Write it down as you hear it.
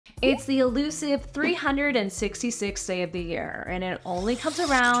It's the elusive 366th day of the year, and it only comes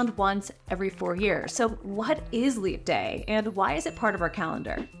around once every 4 years. So what is leap day, and why is it part of our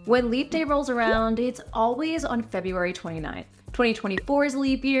calendar? When leap day rolls around, it's always on February 29th. 2024 is a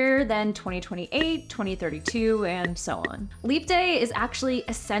leap year, then 2028, 2032, and so on. Leap day is actually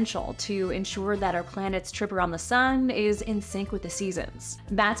essential to ensure that our planet's trip around the sun is in sync with the seasons.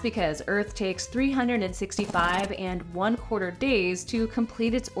 That's because Earth takes 365 and 1/4 days to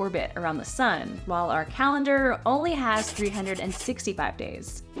complete its orbit around the sun, while our calendar only has 365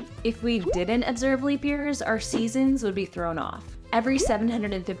 days. If we didn't observe leap years, our seasons would be thrown off. Every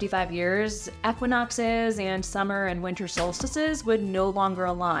 755 years, equinoxes and summer and winter solstices would no longer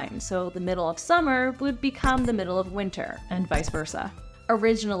align, so the middle of summer would become the middle of winter, and vice versa.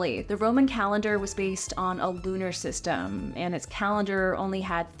 Originally, the Roman calendar was based on a lunar system, and its calendar only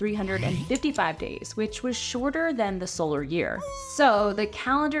had 355 days, which was shorter than the solar year. So the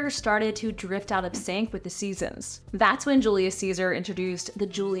calendar started to drift out of sync with the seasons. That's when Julius Caesar introduced the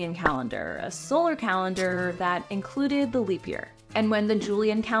Julian calendar, a solar calendar that included the leap year. And when the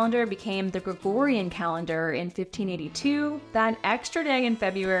Julian calendar became the Gregorian calendar in 1582, that extra day in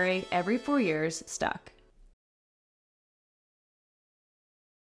February every 4 years stuck.